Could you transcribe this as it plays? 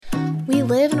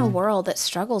live in a world that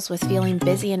struggles with feeling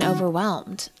busy and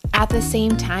overwhelmed. At the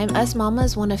same time, us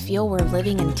mamas want to feel we're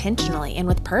living intentionally and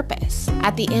with purpose.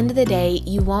 At the end of the day,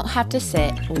 you won't have to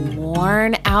sit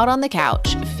worn out on the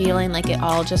couch feeling like it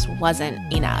all just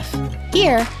wasn't enough.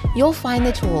 Here, you'll find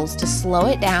the tools to slow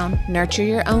it down, nurture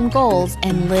your own goals,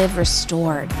 and live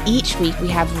restored. Each week, we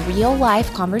have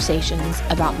real-life conversations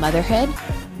about motherhood,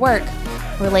 work,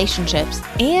 relationships,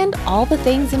 and all the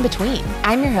things in between.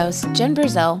 I'm your host, Jen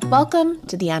Brazil. Welcome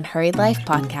to the Unhurried Life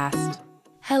Podcast.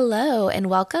 Hello, and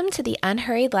welcome to the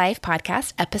Unhurried Life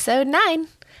Podcast, episode 9.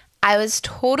 I was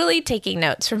totally taking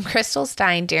notes from Crystal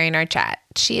Stine during our chat.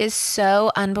 She is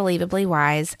so unbelievably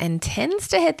wise and tends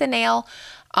to hit the nail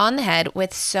on the head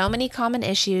with so many common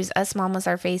issues us mamas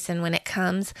are facing when it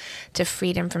comes to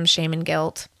freedom from shame and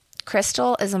guilt.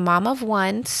 Crystal is a mom of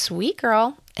one, sweet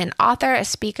girl, an author, a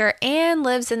speaker, and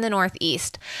lives in the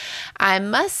Northeast. I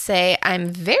must say I'm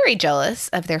very jealous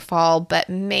of their fall, but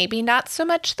maybe not so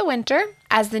much the winter.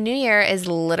 As the new year is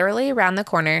literally around the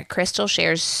corner, Crystal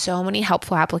shares so many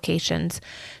helpful applications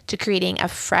to creating a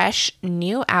fresh,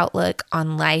 new outlook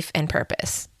on life and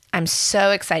purpose. I'm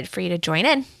so excited for you to join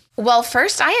in. Well,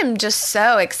 first, I am just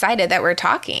so excited that we're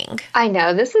talking. I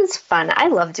know. This is fun. I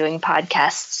love doing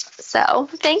podcasts. So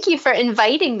thank you for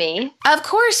inviting me. Of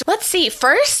course. Let's see.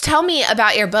 First, tell me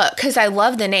about your book, because I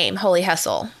love the name, Holy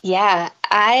Hustle. Yeah,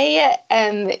 I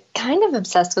am kind of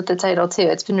obsessed with the title, too.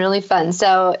 It's been really fun.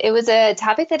 So it was a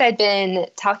topic that I'd been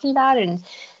talking about and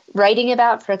writing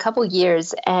about for a couple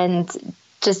years, and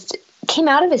just came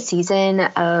out of a season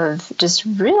of just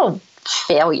real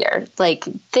failure. Like,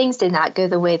 things did not go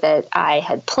the way that I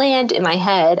had planned in my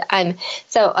head.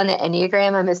 So on the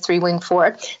Enneagram, I'm a 3-wing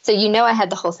 4. So I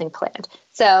had the whole thing planned.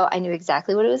 So I knew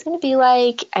exactly what it was going to be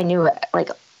like. I knew like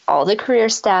all the career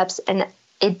steps, and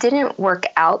it didn't work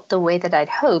out the way that I'd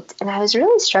hoped. And I was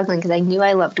really struggling because I knew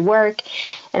I loved work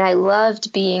and I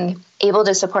loved being able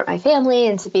to support my family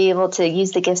and to be able to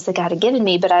use the gifts that God had given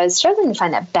me. But I was struggling to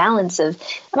find that balance of,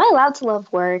 am I allowed to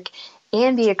love work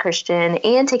and be a Christian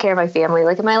and take care of my family?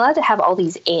 Like, am I allowed to have all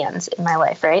these ands in my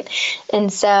life, right?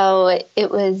 And so it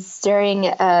was during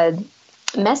a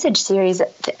message series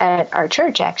at our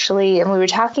church, actually, and we were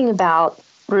talking about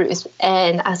Ruth,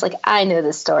 and I was like, I know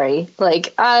this story.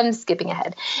 Like, I'm skipping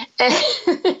ahead,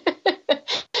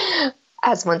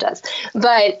 as one does.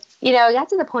 But, I got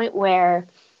to the point where,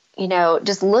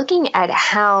 just looking at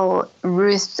how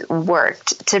Ruth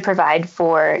worked to provide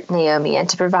for Naomi and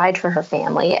to provide for her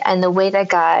family, and the way that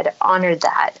God honored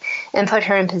that and put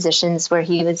her in positions where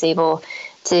he was able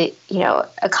to,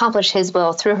 accomplish his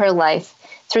will through her life,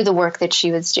 through the work that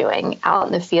she was doing out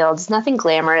in the fields. Nothing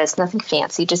glamorous, nothing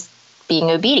fancy, just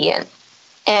being obedient.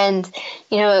 And,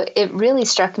 it really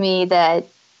struck me that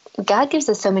God gives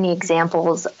us so many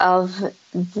examples of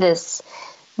this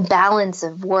balance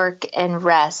of work and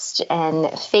rest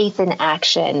and faith and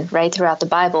action right throughout the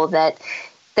Bible, that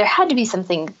there had to be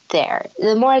something there.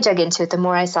 The more I dug into it, the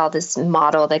more I saw this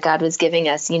model that God was giving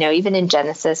us, even in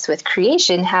Genesis with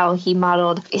creation, how he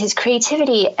modeled his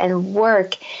creativity and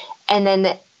work. And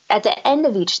then at the end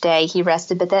of each day, he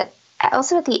rested, but that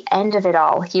also at the end of it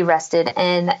all, he rested.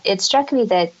 And it struck me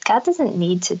that God doesn't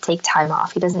need to take time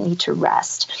off. He doesn't need to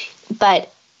rest.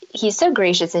 But he's so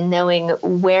gracious in knowing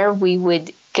where we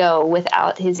would go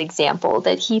without his example,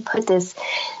 that he put this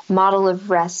model of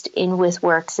rest in with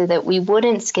work so that we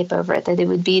wouldn't skip over it, that it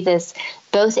would be this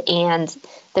both and,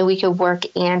 that we could work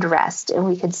and rest, and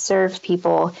we could serve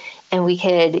people, and we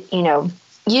could,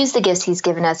 use the gifts he's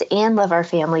given us and love our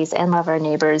families and love our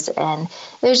neighbors. And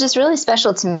it was just really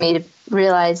special to me to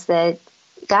realize that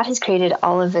God has created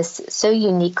all of us so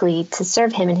uniquely to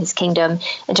serve him in his kingdom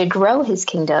and to grow his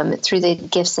kingdom through the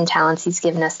gifts and talents he's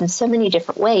given us in so many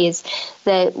different ways,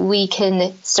 that we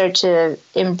can start to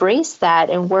embrace that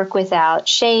and work without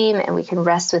shame, and we can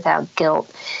rest without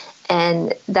guilt.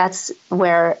 And that's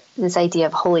where this idea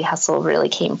of holy hustle really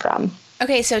came from.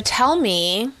 Okay, so tell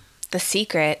me the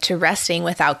secret to resting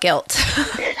without guilt.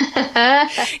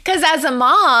 Because as a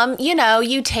mom,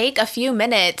 you take a few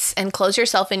minutes and close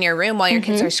yourself in your room while your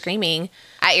kids are screaming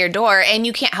at your door, and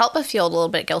you can't help but feel a little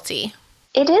bit guilty.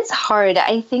 It is hard.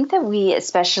 I think that we,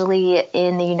 especially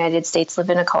in the United States, live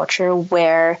in a culture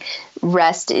where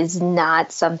rest is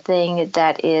not something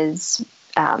that is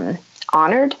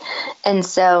honored. And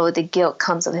so the guilt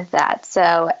comes with that.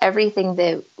 So everything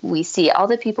that we see, all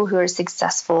the people who are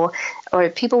successful or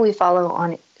people we follow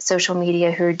on social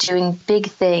media who are doing big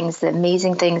things, the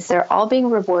amazing things, they're all being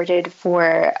rewarded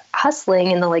for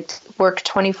hustling in the work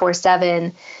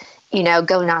 24/7,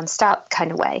 go nonstop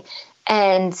kind of way.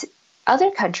 And other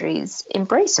countries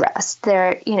embrace rest.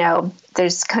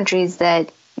 There's countries that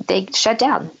they shut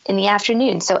down in the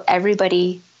afternoon so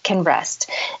everybody can rest.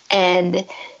 And,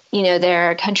 there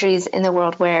are countries in the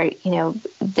world where,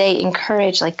 they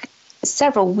encourage like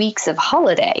several weeks of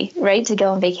holiday, right, to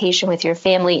go on vacation with your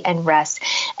family and rest.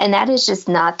 And that is just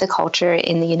not the culture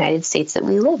in the United States that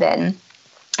we live in,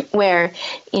 where,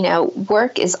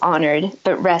 work is honored,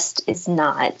 but rest is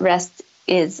not. Rest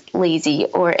is lazy,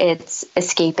 or it's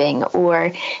escaping,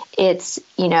 or it's,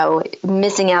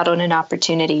 missing out on an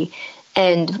opportunity.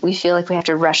 And we feel like we have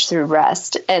to rush through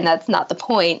rest, and that's not the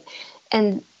point.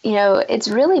 And, it's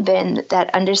really been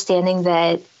that understanding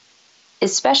that,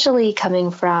 especially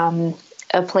coming from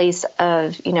a place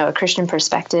of, a Christian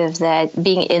perspective, that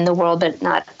being in the world but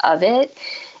not of it,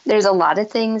 there's a lot of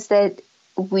things that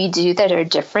we do that are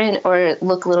different or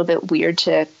look a little bit weird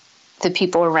to the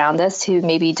people around us who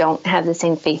maybe don't have the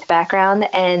same faith background.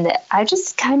 And I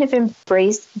just kind of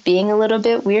embraced being a little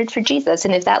bit weird for Jesus.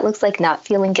 And if that looks like not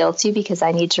feeling guilty because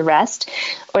I need to rest,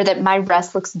 or that my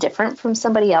rest looks different from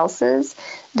somebody else's,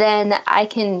 then I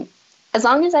can, as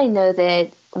long as I know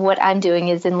that what I'm doing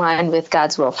is in line with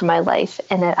God's will for my life,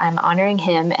 and that I'm honoring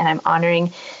him and I'm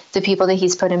honoring the people that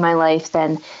he's put in my life,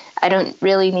 then I don't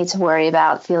really need to worry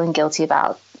about feeling guilty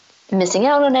about missing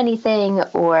out on anything,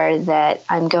 or that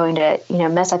I'm going to,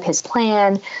 mess up his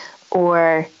plan,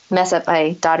 or mess up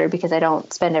my daughter because I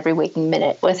don't spend every waking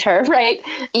minute with her, right?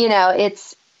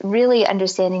 It's really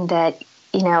understanding that,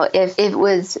 if it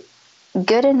was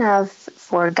good enough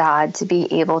for God to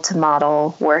be able to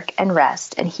model work and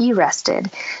rest, and he rested,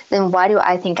 then why do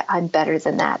I think I'm better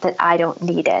than that I don't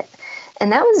need it?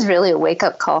 And that was really a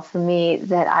wake-up call for me,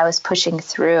 that I was pushing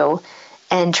through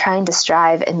and trying to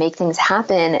strive and make things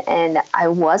happen. And I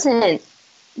wasn't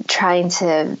trying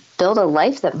to build a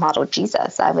life that modeled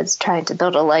Jesus. I was trying to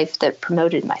build a life that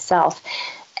promoted myself.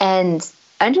 And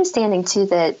understanding too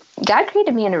that God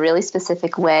created me in a really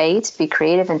specific way to be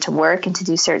creative and to work and to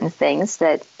do certain things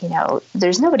that,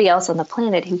 there's nobody else on the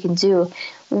planet who can do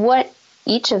what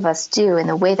each of us do in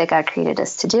the way that God created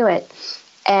us to do it.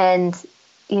 And,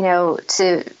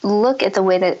 to look at the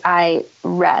way that I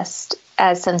rest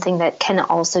as something that can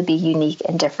also be unique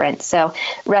and different. So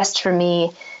rest for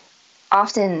me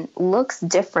often looks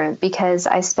different because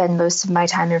I spend most of my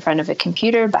time in front of a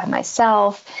computer by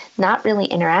myself, not really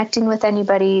interacting with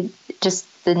anybody, just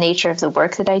the nature of the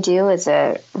work that I do as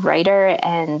a writer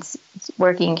and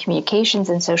working in communications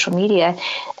and social media.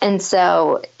 And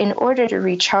so in order to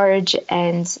recharge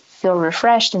and feel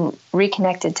refreshed and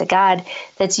reconnected to God,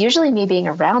 that's usually me being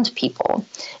around people.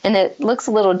 And it looks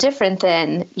a little different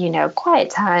than, quiet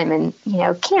time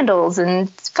and, candles and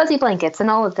fuzzy blankets and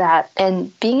all of that.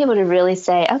 And being able to really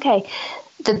say, okay,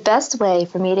 the best way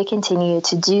for me to continue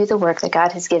to do the work that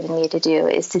God has given me to do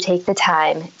is to take the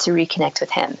time to reconnect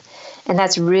with him. And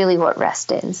that's really what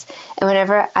rest is. And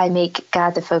whenever I make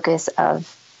God the focus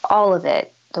of all of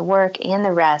it, the work and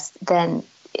the rest, then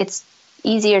it's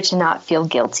easier to not feel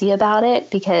guilty about it,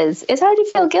 because it's hard to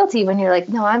feel guilty when you're like,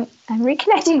 no, I'm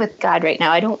reconnecting with God right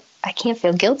now. I can't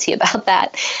feel guilty about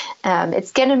that.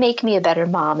 It's going to make me a better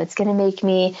mom. It's going to make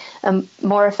me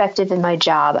more effective in my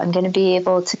job. I'm going to be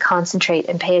able to concentrate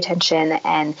and pay attention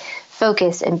and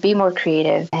focus and be more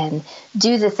creative and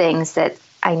do the things that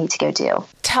I need to go do.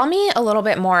 Tell me a little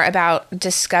bit more about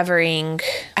discovering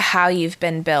how you've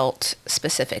been built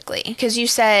specifically, because you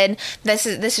said this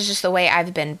is just the way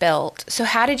I've been built. So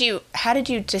how did you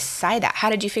decide that?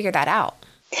 How did you figure that out?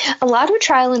 A lot of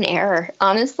trial and error.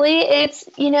 Honestly, it's,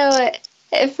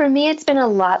 for me, it's been a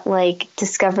lot like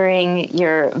discovering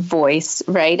your voice,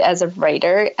 right, as a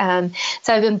writer.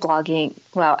 So I've been blogging.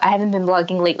 Well, I haven't been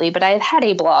blogging lately, but I've had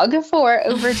a blog for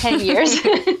over 10 years.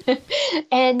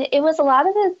 And it was a lot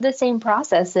of the same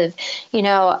process of,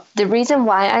 the reason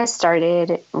why I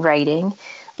started writing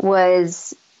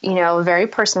was, a very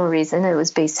personal reason. It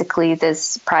was basically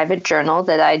this private journal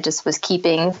that I just was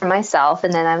keeping for myself.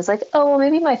 And then I was like, oh, well,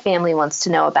 maybe my family wants to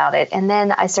know about it. And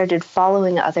then I started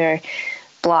following other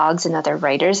blogs and other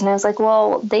writers. And I was like,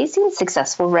 well, they seem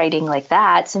successful writing like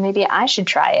that, so maybe I should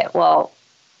try it. Well,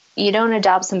 you don't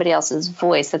adopt somebody else's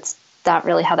voice. That's not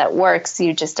really how that works.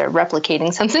 You just are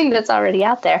replicating something that's already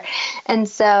out there. And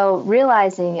so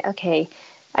realizing, okay,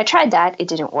 I tried that, it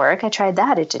didn't work. I tried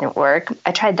that, it didn't work.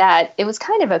 I tried that, it was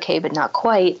kind of okay, but not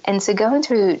quite. And so going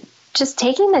through just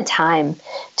taking the time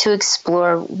to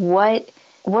explore what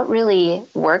really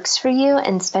works for you,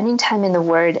 and spending time in the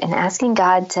Word and asking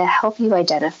God to help you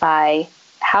identify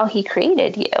how he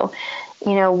created you.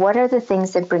 What are the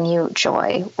things that bring you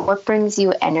joy? What brings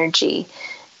you energy?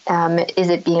 Is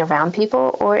it being around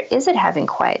people, or is it having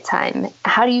quiet time?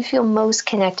 How do you feel most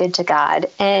connected to God?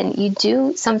 And you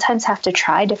do sometimes have to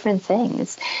try different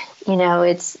things.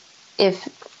 It's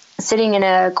if sitting in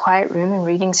a quiet room and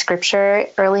reading scripture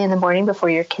early in the morning before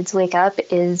your kids wake up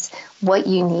is what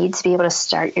you need to be able to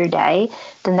start your day,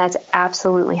 then that's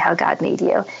absolutely how God made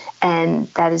you. And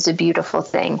that is a beautiful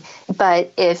thing.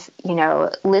 But if,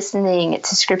 listening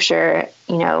to scripture,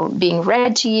 being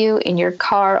read to you in your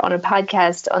car, on a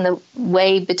podcast, on the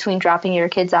way between dropping your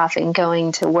kids off and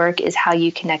going to work is how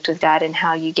you connect with God and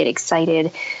how you get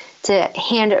excited to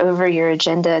hand over your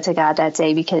agenda to God that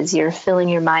day because you're filling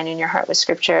your mind and your heart with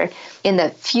scripture in the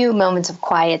few moments of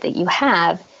quiet that you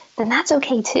have, then that's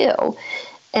okay too.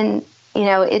 And,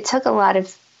 it took a lot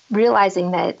of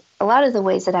realizing that a lot of the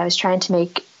ways that I was trying to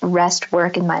make rest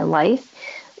work in my life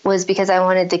was because I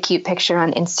wanted the cute picture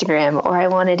on Instagram, or I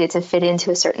wanted it to fit into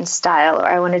a certain style, or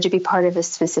I wanted to be part of a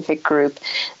specific group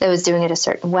that was doing it a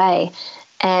certain way.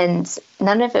 And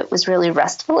none of it was really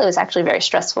restful. It was actually very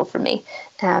stressful for me,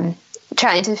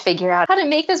 trying to figure out how to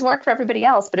make this work for everybody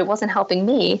else, but it wasn't helping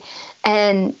me.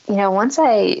 And, once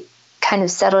I kind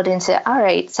of settled into, all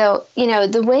right, so,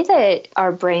 the way that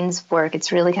our brains work,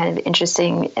 it's really kind of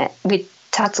interesting. We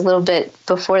talked a little bit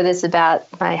before this about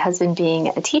my husband being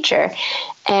a teacher.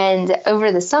 And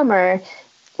over the summer,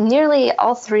 nearly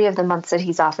all 3 of the months that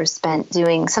he's off are spent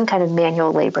doing some kind of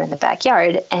manual labor in the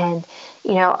backyard. And,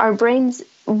 our brains,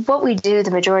 what we do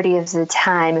the majority of the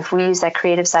time, if we use that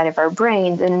creative side of our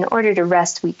brain, then in order to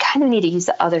rest, we kind of need to use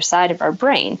the other side of our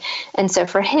brain. And so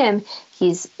for him,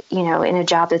 he's, in a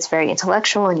job that's very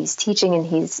intellectual, and he's teaching and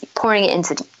he's pouring it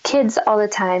into kids all the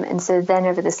time. And so then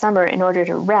over the summer, in order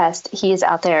to rest, he is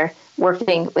out there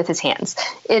working with his hands.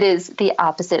 It is the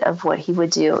opposite of what he would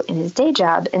do in his day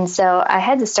job. And so I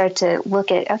had to start to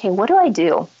look at, okay, what do I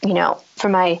do, for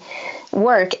my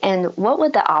work, and what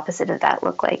would the opposite of that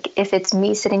look like? If it's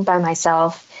me sitting by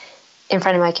myself in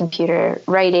front of my computer,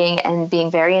 writing and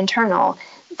being very internal,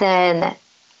 then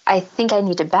I think I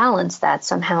need to balance that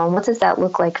somehow. And what does that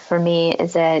look like for me?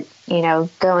 Is it,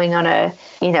 going on a,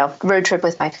 road trip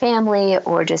with my family,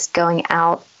 or just going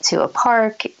out to a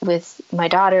park with my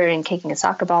daughter and kicking a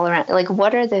soccer ball around? Like,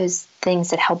 what are those things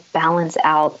that help balance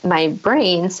out my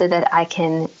brain so that I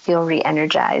can feel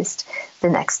re-energized the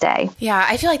next day? Yeah,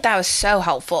 I feel like that was so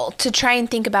helpful to try and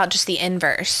think about just the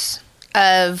inverse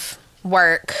of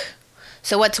work.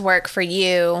 So what's work for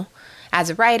you as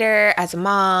a writer, as a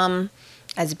mom,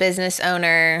 as a business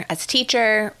owner, as a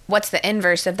teacher? What's the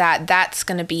inverse of that? That's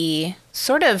going to be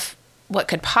sort of what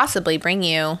could possibly bring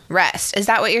you rest. Is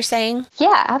that what you're saying?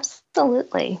 Yeah,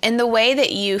 absolutely. And the way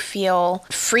that you feel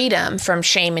freedom from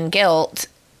shame and guilt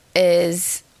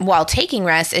is, while taking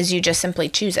rest, is you just simply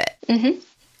choose it. Mm-hmm.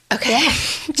 Okay. Yeah.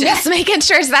 Just making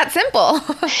sure it's that simple.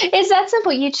 It's that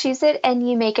simple. You choose it and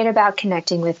you make it about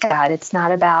connecting with God. It's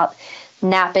not about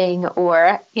napping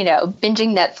or,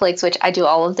 binging Netflix, which I do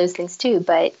all of those things too.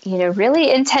 But,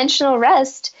 really intentional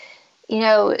rest,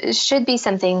 should be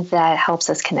something that helps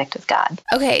us connect with God.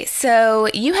 Okay. So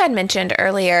you had mentioned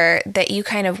earlier that you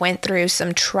kind of went through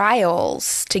some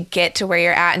trials to get to where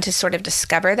you're at and to sort of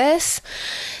discover this.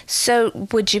 So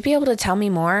would you be able to tell me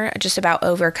more just about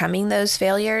overcoming those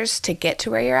failures to get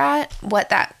to where you're at? What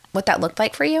that looked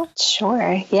like for you?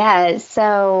 Sure. Yeah.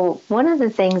 So one of the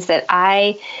things that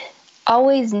I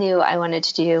always knew I wanted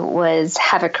to do was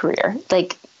have a career.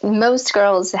 Like, most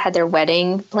girls had their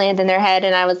wedding planned in their head,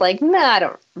 and I was like,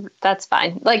 no, that's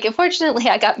fine. Like, fortunately,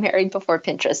 I got married before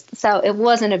Pinterest, so it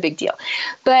wasn't a big deal.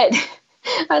 But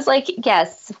I was like,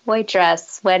 yes, white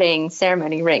dress, wedding,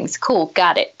 ceremony, rings, cool,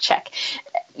 got it, check.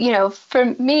 For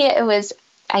me, it was,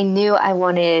 I knew I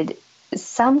wanted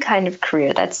some kind of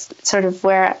career. That's sort of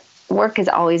where work has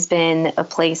always been a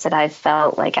place that I've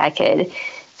felt like I could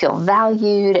feel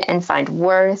valued and find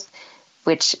worth,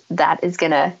 which that is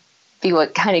going to be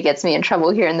what kind of gets me in trouble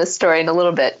here in this story in a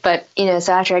little bit. But,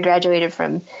 so after I graduated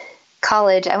from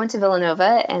college, I went to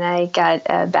Villanova and I got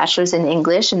a bachelor's in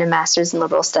English and a master's in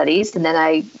liberal studies. And then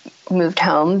I moved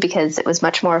home because it was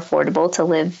much more affordable to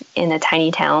live in a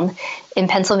tiny town in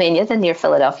Pennsylvania than near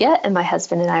Philadelphia. And my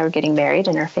husband and I were getting married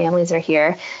and our families are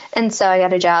here. And so I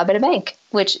got a job at a bank,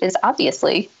 which is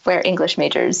obviously where English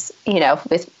majors,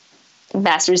 with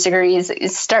master's degrees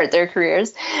start their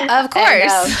careers. Of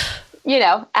course.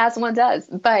 And, as one does.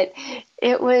 But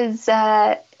it was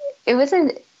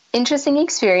an interesting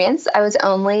experience. I was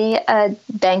only a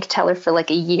bank teller for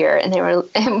like a year, and there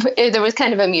was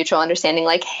kind of a mutual understanding,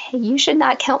 like, hey, you should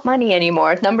not count money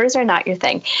anymore. Numbers are not your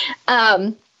thing.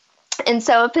 And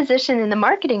so a position in the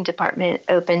marketing department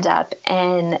opened up,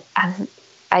 and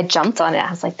I jumped on it. I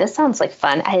was like, this sounds like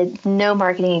fun. I had no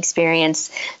marketing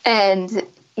experience, and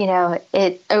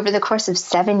it over the course of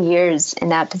 7 years in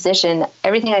that position,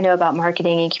 everything I know about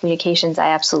marketing and communications,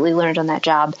 I absolutely learned on that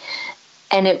job.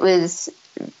 And it was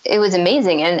it was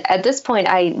amazing. And at this point,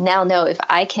 I now know if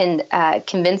I can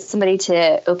convince somebody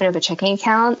to open up a checking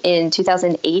account in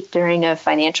 2008 during a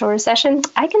financial recession,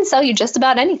 I can sell you just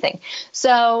about anything.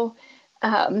 So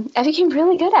I became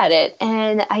really good at it.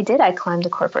 And I did. I climbed the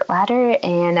corporate ladder,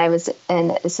 and I was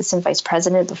an assistant vice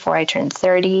president before I turned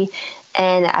 30.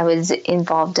 And I was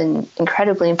involved in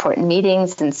incredibly important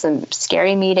meetings and some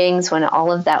scary meetings when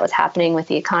all of that was happening with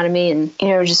the economy, and,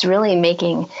 just really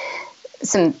making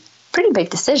some pretty big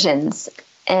decisions.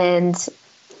 And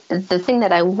the thing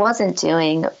that I wasn't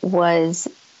doing was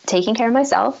taking care of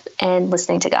myself and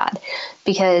listening to God,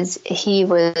 because he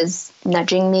was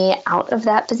nudging me out of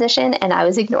that position, and I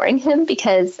was ignoring him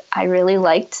because I really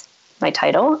liked my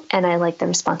title, and I liked the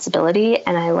responsibility,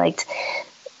 and I liked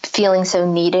feeling so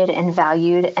needed and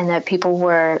valued, and that people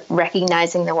were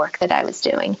recognizing the work that I was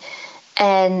doing.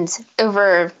 And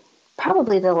over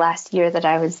probably the last year that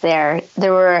I was there,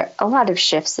 there were a lot of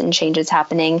shifts and changes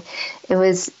happening. It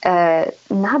was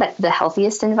not the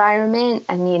healthiest environment.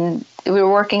 I mean, we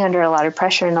were working under a lot of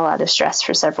pressure and a lot of stress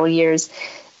for several years.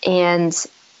 And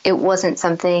it wasn't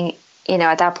something,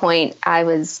 at that point I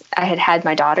had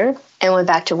my daughter and went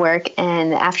back to work.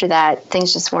 And after that,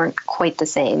 things just weren't quite the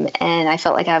same. And I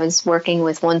felt like I was working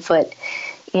with one foot,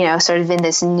 sort of in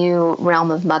this new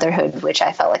realm of motherhood, which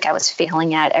I felt like I was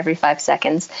failing at every 5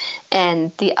 seconds,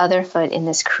 and the other foot in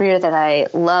this career that I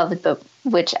loved, but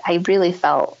which I really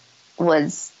felt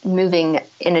was moving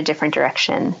in a different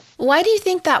direction. Why do you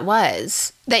think that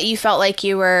was, that you felt like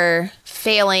you were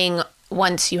failing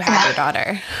once you had your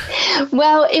daughter?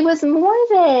 Well, it was more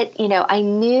that,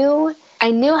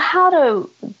 I knew how to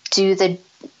do the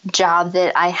job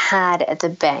that I had at the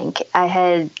bank. I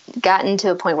had gotten to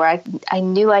a point where I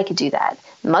knew I could do that.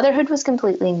 Motherhood was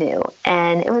completely new,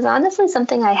 and it was honestly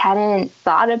something I hadn't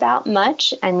thought about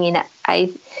much. I mean,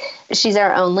 she's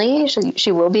our only,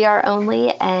 she will be our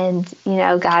only, and,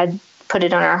 God put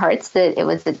it on our hearts that it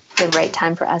was the right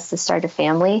time for us to start a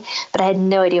family, but I had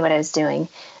no idea what I was doing.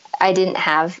 I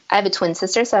have a twin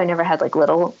sister, so I never had like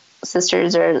little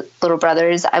sisters or little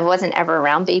brothers. I wasn't ever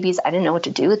around babies. I didn't know what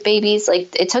to do with babies.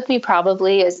 Like, it took me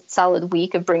probably a solid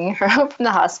week of bringing her home from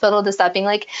the hospital to stop being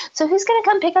like, so who's going to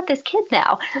come pick up this kid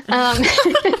now?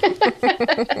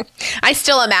 I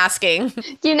still am asking.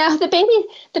 The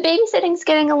babysitting's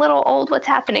getting a little old. What's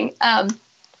happening? And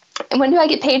when do I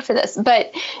get paid for this?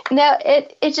 But no,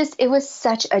 it was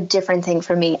such a different thing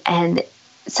for me, and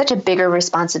such a bigger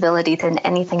responsibility than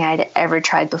anything I'd ever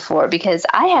tried before, because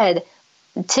I had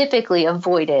typically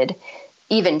avoided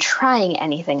even trying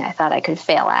anything I thought I could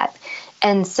fail at.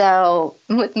 And so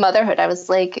with motherhood, I was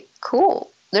like,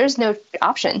 cool, there's no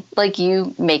option. Like,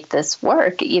 you make this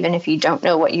work, even if you don't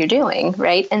know what you're doing.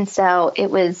 Right. And so it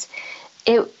was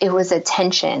a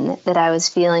tension that I was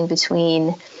feeling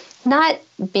between not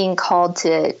being called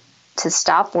to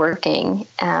stop working.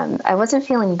 I wasn't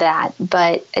feeling that,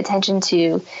 but a tension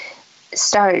to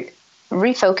start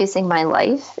refocusing my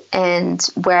life and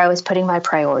where I was putting my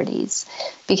priorities,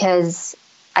 because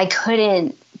I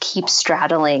couldn't keep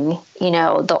straddling,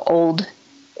 the old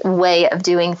way of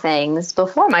doing things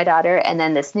before my daughter and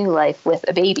then this new life with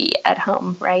a baby at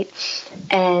home, right?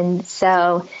 And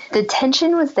so the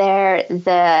tension was there,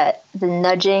 the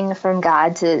nudging from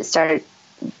God to start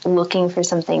looking for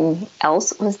something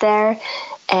else was there,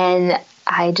 and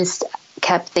I just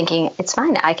kept thinking, it's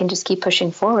fine. I can just keep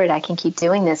pushing forward. I can keep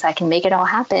doing this. I can make it all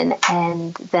happen.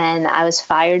 And then I was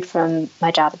fired from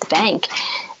my job at the bank.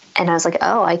 And I was like,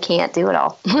 oh, I can't do it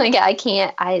all.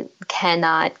 I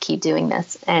cannot keep doing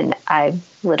this. And I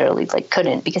literally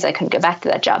couldn't, because I couldn't go back to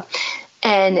that job.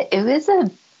 And it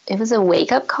was a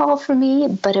wake up call for me,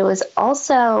 but it was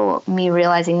also me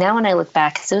realizing now when I look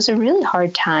back, because it was a really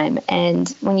hard time. And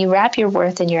when you wrap your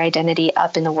worth and your identity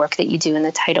up in the work that you do and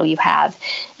the title you have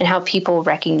and how people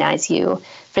recognize you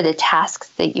for the tasks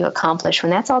that you accomplish,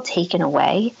 when that's all taken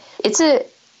away,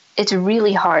 it's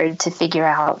really hard to figure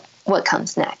out what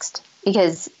comes next,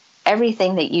 because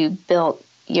everything that you built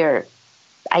your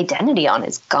identity on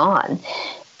is gone.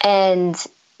 And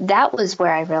that was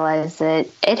where I realized that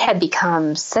it had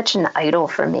become such an idol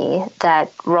for me,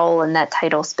 that role and that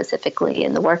title specifically,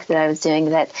 and the work that I was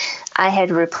doing, that I had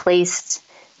replaced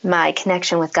my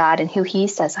connection with God and who he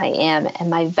says I am and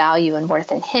my value and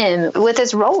worth in him with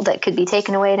this role that could be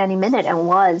taken away at any minute, and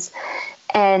was.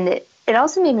 And it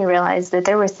also made me realize that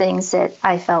there were things that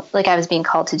I felt like I was being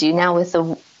called to do now with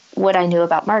what I knew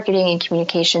about marketing and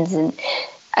communications, and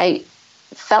I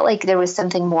felt like there was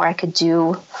something more I could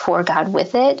do for God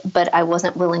with it, but I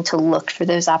wasn't willing to look for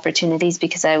those opportunities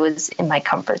because I was in my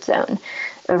comfort zone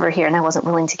over here and I wasn't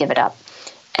willing to give it up.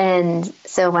 And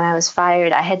so when I was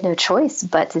fired, I had no choice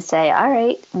but to say, all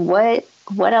right, what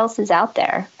what else is out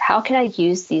there? How can I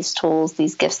use these tools,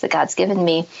 these gifts that God's given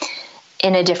me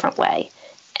in a different way?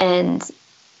 And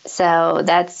so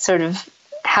that's sort of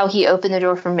how he opened the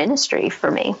door for ministry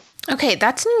for me. Okay,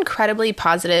 that's an incredibly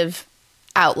positive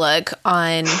outlook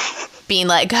on being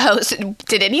let go. So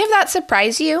did any of that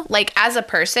surprise you? Like, as a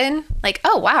person, like,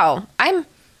 oh, wow, I'm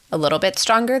a little bit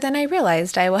stronger than I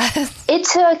realized I was. It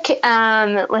took,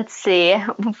 let's see,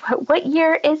 what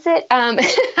year is it?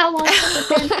 How long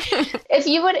has it been? If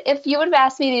you would have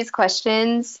asked me these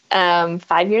questions 5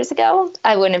 years ago,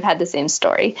 I wouldn't have had the same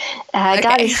story. Okay.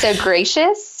 God is so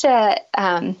gracious to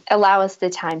allow us the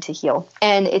time to heal.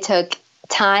 And it took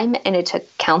time, and it took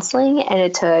counseling, and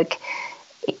it took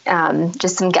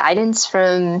just some guidance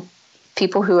from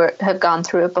people who have gone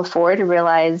through it before to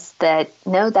realize that,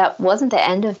 no, that wasn't the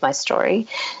end of my story.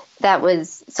 That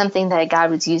was something that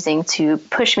God was using to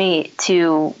push me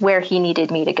to where he needed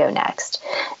me to go next.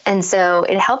 And so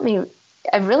it helped me.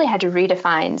 I really had to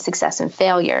redefine success and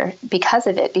failure because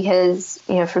of it. Because,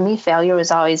 for me, failure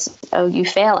was always, oh, you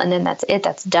fail and then that's it.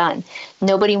 That's done.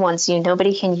 Nobody wants you.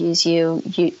 Nobody can use you.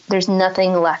 There's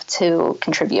nothing left to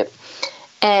contribute.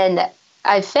 And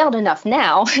I've failed enough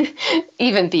now,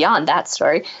 even beyond that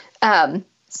story,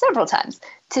 several times,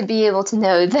 to be able to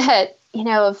know that,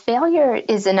 failure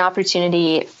is an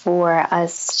opportunity for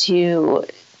us to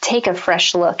take a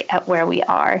fresh look at where we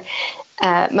are.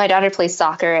 My daughter plays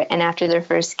soccer, and after their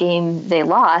first game, they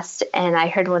lost. And I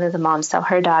heard one of the moms tell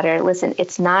her daughter, listen,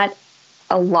 it's not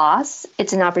a loss,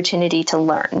 it's an opportunity to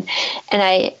learn. And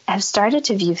I have started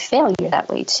to view failure that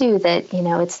way too, that,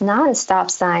 it's not a stop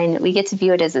sign. We get to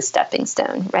view it as a stepping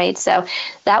stone, right? So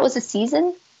that was a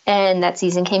season, and that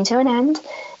season came to an end,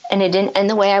 and it didn't end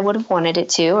the way I would have wanted it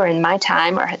to, or in my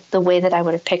time, or the way that I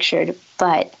would have pictured.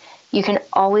 But you can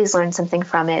always learn something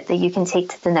from it that you can take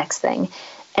to the next thing.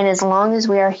 And as long as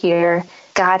we are here,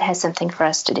 God has something for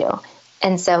us to do.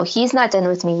 And so he's not done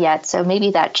with me yet. So maybe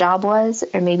that job was,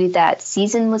 or maybe that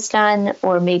season was done,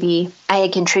 or maybe I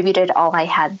had contributed all I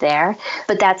had there.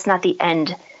 But that's not the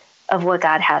end of what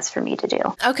God has for me to do.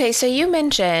 Okay, so you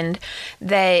mentioned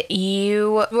that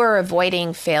you were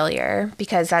avoiding failure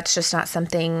because that's just not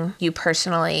something you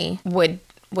personally would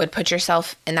put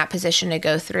yourself in that position to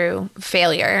go through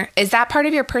failure. Is that part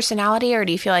of your personality, or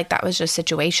do you feel like that was just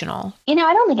situational? I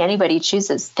don't think anybody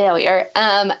chooses failure.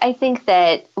 I think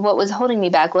that what was holding me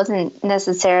back wasn't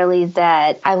necessarily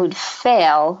that I would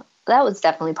fail. That was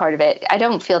definitely part of it. I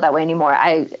don't feel that way anymore.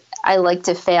 I like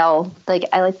to fail. Like,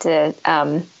 I like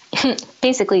to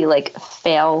basically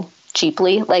fail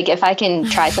cheaply. Like, if I can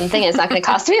try something and it's not going to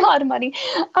cost me a lot of money,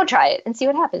 I'll try it and see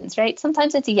what happens, right?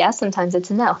 Sometimes it's a yes, sometimes it's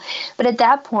a no. But at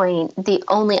that point, the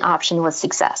only option was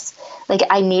success. Like,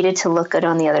 I needed to look good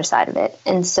on the other side of it.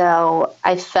 And so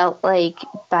I felt like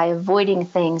by avoiding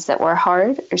things that were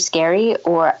hard or scary,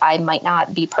 or I might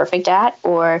not be perfect at,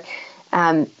 or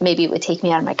maybe it would take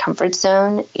me out of my comfort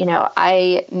zone.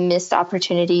 I missed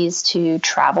opportunities to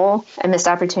travel. I missed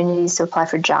opportunities to apply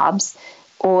for jobs,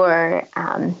 or,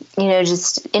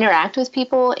 just interact with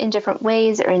people in different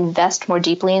ways, or invest more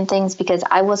deeply in things because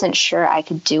I wasn't sure I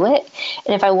could do it.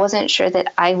 And if I wasn't sure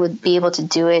that I would be able to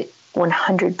do it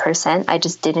 100%, I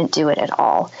just didn't do it at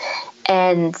all.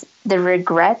 And the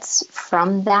regrets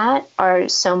from that are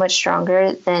so much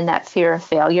stronger than that fear of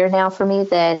failure now for me,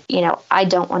 that, I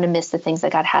don't want to miss the things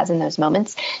that God has in those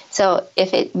moments. So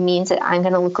if it means that I'm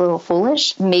going to look a little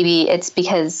foolish, maybe it's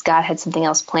because God had something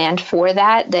else planned for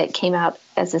that came out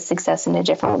as a success in a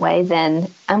different way,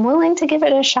 then I'm willing to give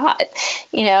it a shot,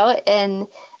 and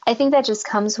I think that just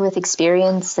comes with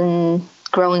experience and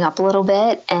growing up a little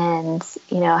bit, and,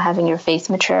 having your faith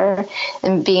mature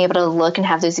and being able to look and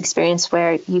have those experiences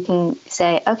where you can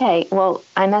say, okay, well,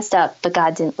 I messed up, but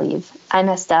God didn't leave. I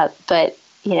messed up, but,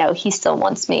 he still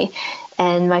wants me,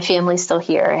 and my family's still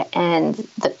here, and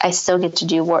I still get to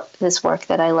do this work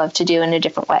that I love to do in a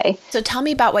different way. So tell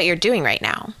me about what you're doing right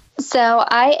now. So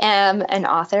I am an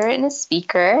author and a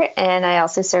speaker, and I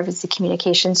also serve as the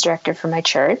communications director for my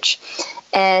church.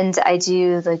 And I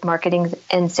do marketing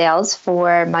and sales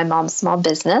for my mom's small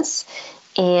business.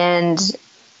 And,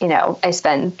 I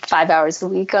spend 5 hours a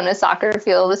week on a soccer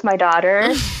field with my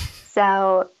daughter.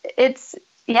 So it's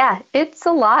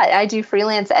a lot. I do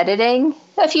freelance editing,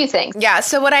 a few things. Yeah.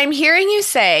 So what I'm hearing you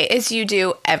say is you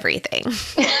do everything.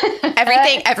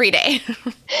 Everything, every day.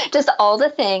 Just all the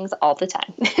things, all the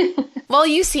time. Well,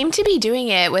 you seem to be doing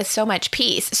it with so much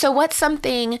peace. So what's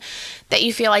something that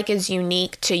you feel like is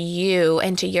unique to you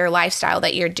and to your lifestyle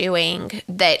that you're doing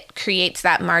that creates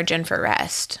that margin for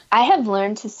rest? I have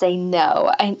learned to say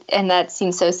no. And that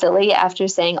seems so silly after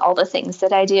saying all the things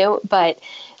that I do. But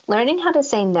learning how to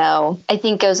say no, I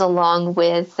think, goes along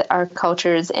with our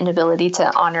culture's inability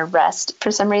to honor rest.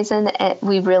 For some reason,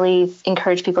 we really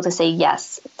encourage people to say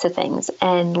yes to things,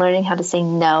 and learning how to say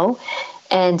no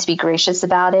and to be gracious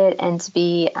about it and to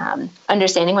be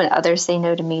understanding when others say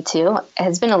no to me too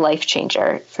has been a life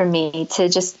changer for me, to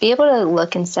just be able to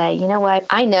look and say, you know what,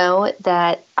 I know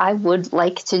that I would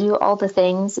like to do all the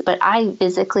things, but I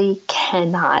physically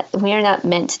cannot. We are not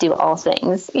meant to do all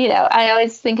things. I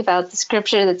always think about the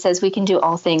scripture that says we can do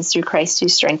all things through Christ who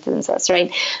strengthens us,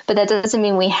 right? But that doesn't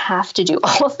mean we have to do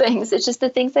all things. It's just the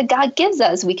things that God gives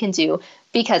us we can do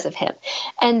because of him.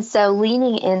 And so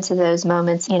leaning into those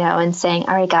moments, and saying,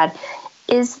 all right, God,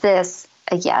 is this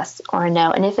a yes or a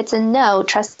no? And if it's a no,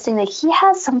 trusting that he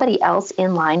has somebody else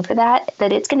in line for that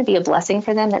it's going to be a blessing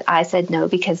for them that I said no,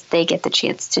 because they get the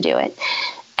chance to do it.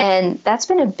 And that's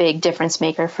been a big difference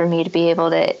maker for me, to be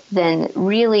able to then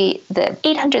really, the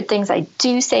 800 things I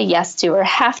do say yes to or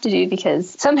have to do because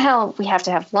somehow we have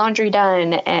to have laundry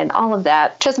done and all of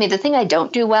that. Trust me, the thing I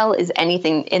don't do well is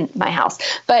anything in my house.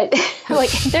 But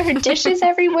there are dishes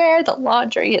everywhere. The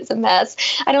laundry is a mess.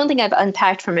 I don't think I've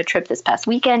unpacked from a trip this past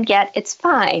weekend yet. It's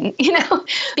fine.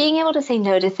 Being able to say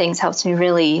no to things helps me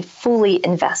really fully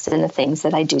invest in the things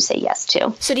that I do say yes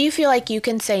to. So do you feel like you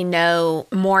can say no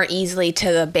more easily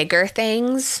to the bigger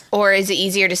things, or is it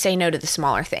easier to say no to the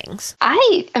smaller things?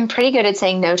 I am pretty good at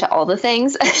saying no to all the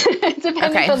things,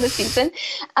 depending on the season.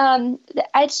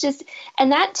 It's just,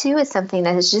 and that too is something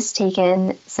that has just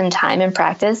taken some time and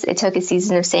practice. It took a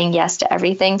season of saying yes to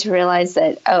everything to realize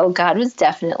that, God was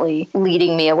definitely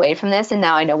leading me away from this. And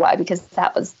now I know why, because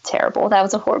that was terrible. That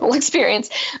was a horrible experience.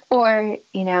 Or,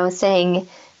 saying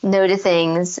no to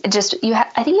things. I think you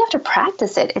have to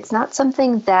practice it. It's not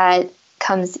something that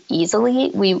comes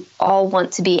easily. We all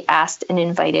want to be asked and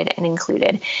invited and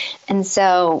included. And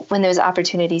so when those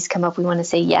opportunities come up, we want to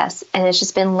say yes. And it's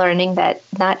just been learning that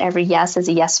not every yes is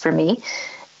a yes for me.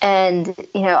 And,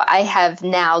 I have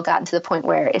now gotten to the point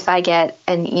where if I get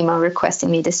an email requesting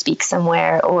me to speak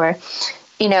somewhere, or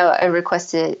a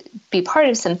request to be part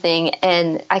of something,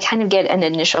 and I kind of get an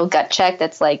initial gut check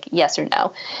that's like yes or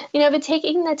no, but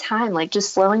taking the time,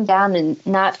 just slowing down and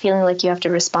not feeling like you have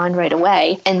to respond right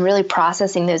away and really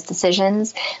processing those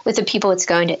decisions with the people it's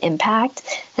going to impact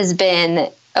has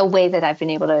been a way that I've been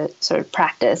able to sort of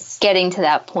practice getting to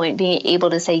that point, being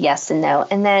able to say yes and no.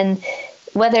 And then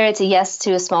whether it's a yes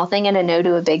to a small thing and a no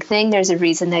to a big thing, there's a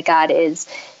reason that God is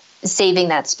saving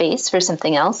that space for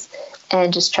something else,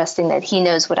 and just trusting that he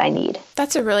knows what I need.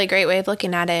 That's a really great way of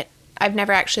looking at it. I've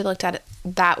never actually looked at it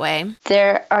that way.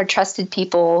 There are trusted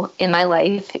people in my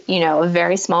life, a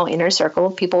very small inner circle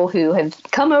of people who have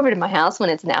come over to my house when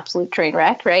it's an absolute train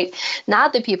wreck, right?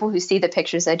 Not the people who see the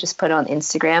pictures I just put on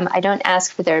Instagram. I don't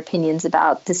ask for their opinions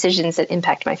about decisions that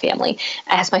impact my family.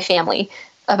 I ask my family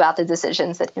about the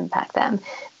decisions that impact them.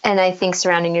 And I think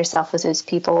surrounding yourself with those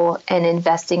people and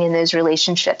investing in those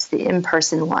relationships, the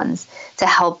in-person ones, to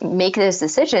help make those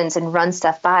decisions and run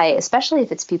stuff by, especially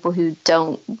if it's people who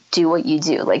don't do what you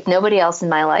do. Nobody else in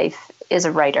my life is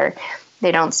a writer.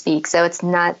 They don't speak. So it's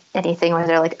not anything where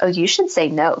they're like, oh, you should say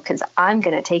no, because I'm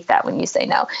going to take that when you say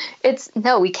no. It's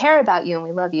no, we care about you and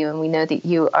we love you and we know that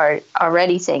you are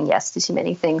already saying yes to too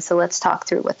many things. So let's talk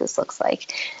through what this looks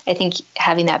like. I think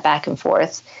having that back and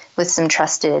forth with some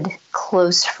trusted,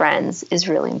 close friends is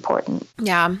really important.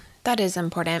 Yeah, that is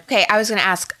important. Okay, I was going to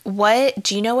ask,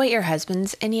 do you know what your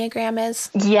husband's Enneagram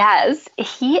is? Yes,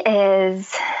 he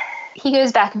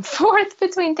goes back and forth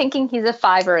between thinking he's a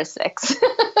 5 or a 6.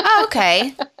 Oh,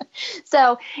 okay.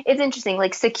 So it's interesting.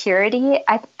 Security,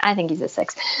 I think he's a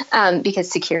 6 because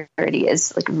security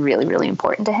is really, really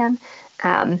important to him.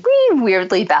 We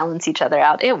weirdly balance each other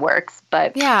out. It works,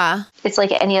 but yeah, it's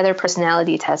like any other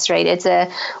personality test, right? It's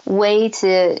a way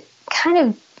to kind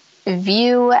of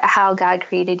view how God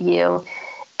created you,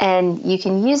 and you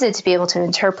can use it to be able to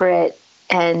interpret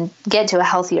and get to a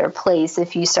healthier place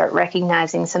if you start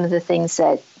recognizing some of the things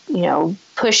that,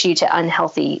 push you to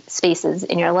unhealthy spaces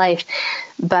in your life.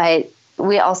 But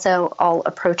we also all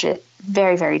approach it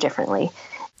very, very differently.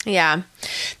 Yeah.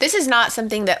 This is not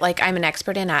something that I'm an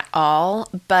expert in at all,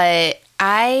 but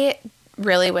I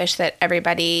really wish that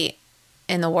everybody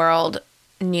in the world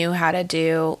knew how to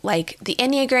do the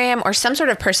Enneagram or some sort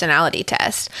of personality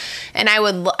test. And I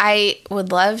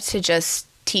would love to just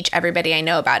teach everybody I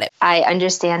know about it. I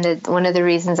understand that one of the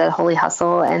reasons that Holy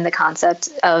Hustle and the concept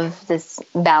of this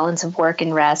balance of work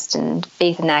and rest and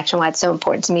faith and action, why it's so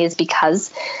important to me, is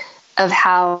because of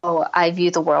how I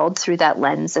view the world through that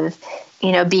lens of,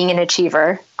 being an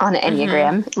achiever on the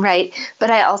Enneagram, right?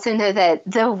 But I also know that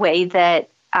the way that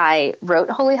I wrote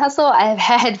Holy Hustle. I've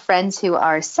had friends who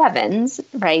are sevens,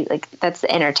 right? Like that's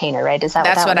the entertainer, right? Is that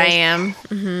That's what I is? am.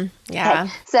 Mm-hmm. Yeah.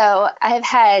 Okay. So I've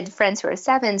had friends who are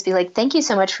sevens be like, thank you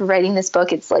so much for writing this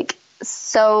book. It's like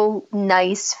so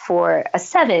nice for a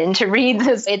 7 to read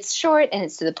this. It's short and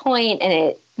it's to the point and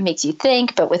it makes you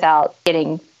think, but without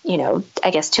getting,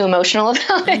 I guess too emotional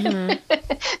about it.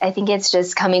 Mm-hmm. I think it's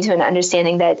just coming to an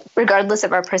understanding that regardless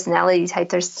of our personality type,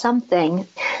 there's something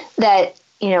that,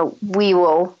 we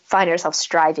will find ourselves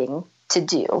striving to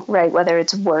do, right? Whether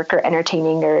it's work or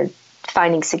entertaining or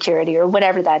finding security or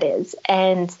whatever that is.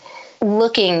 And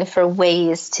looking for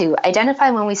ways to identify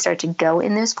when we start to go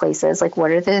in those places, like what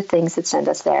are the things that send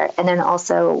us there? And then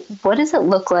also, what does it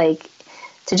look like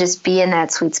to just be in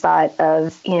that sweet spot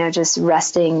of, just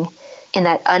resting in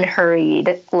that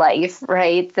unhurried life,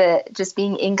 right? Just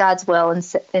being in God's will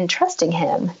and trusting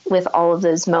him with all of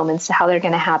those moments, how they're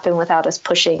going to happen without us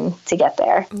pushing to get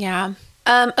there. Yeah.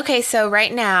 Okay, so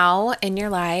right now in your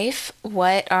life,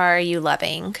 what are you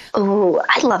loving? Oh,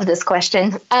 I love this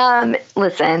question.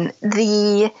 Listen,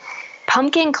 the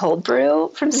pumpkin cold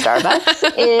brew from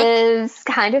Starbucks is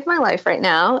kind of my life right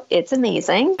now. It's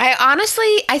amazing.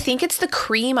 I think it's the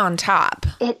cream on top.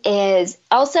 It is.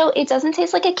 Also, it doesn't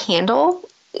taste like a candle.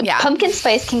 Yeah. Pumpkin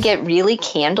spice can get really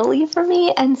candly for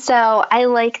me. And so I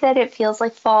like that it feels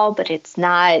like fall, but it's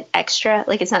not extra.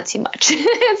 Like it's not too much.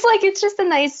 It's just a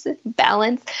nice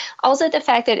balance. Also, the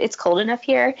fact that it's cold enough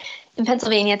here in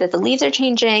Pennsylvania that the leaves are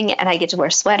changing and I get to wear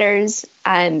sweaters.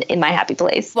 I'm in my happy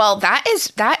place. Well,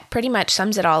 that pretty much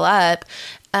sums it all up.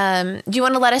 Do you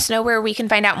want to let us know where we can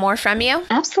find out more from you?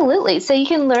 Absolutely. So you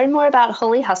can learn more about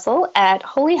Holy Hustle at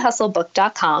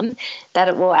holyhustlebook.com.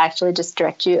 That will actually just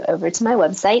direct you over to my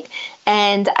website.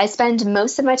 And I spend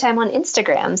most of my time on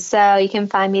Instagram, so you can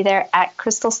find me there at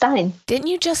Crystal Stine. Didn't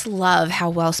you just love how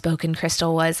well-spoken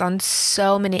Crystal was on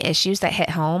so many issues that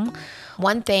hit home?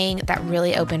 One thing that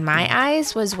really opened my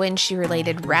eyes was when she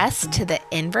related rest to the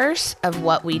inverse of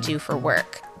what we do for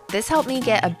work. This helped me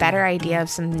get a better idea of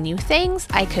some new things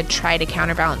I could try to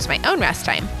counterbalance my own rest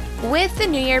time. With the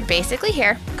new year basically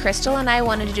here, Crystal and I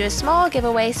wanted to do a small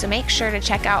giveaway, so make sure to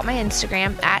check out my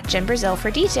Instagram at Jen Brazil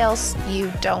for details.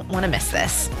 You don't want to miss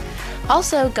this.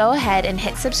 Also, go ahead and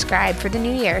hit subscribe for the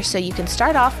new year so you can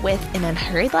start off with an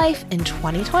unhurried life in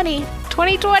 2020.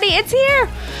 2020, it's here!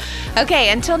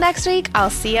 Okay, until next week, I'll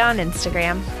see you on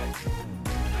Instagram.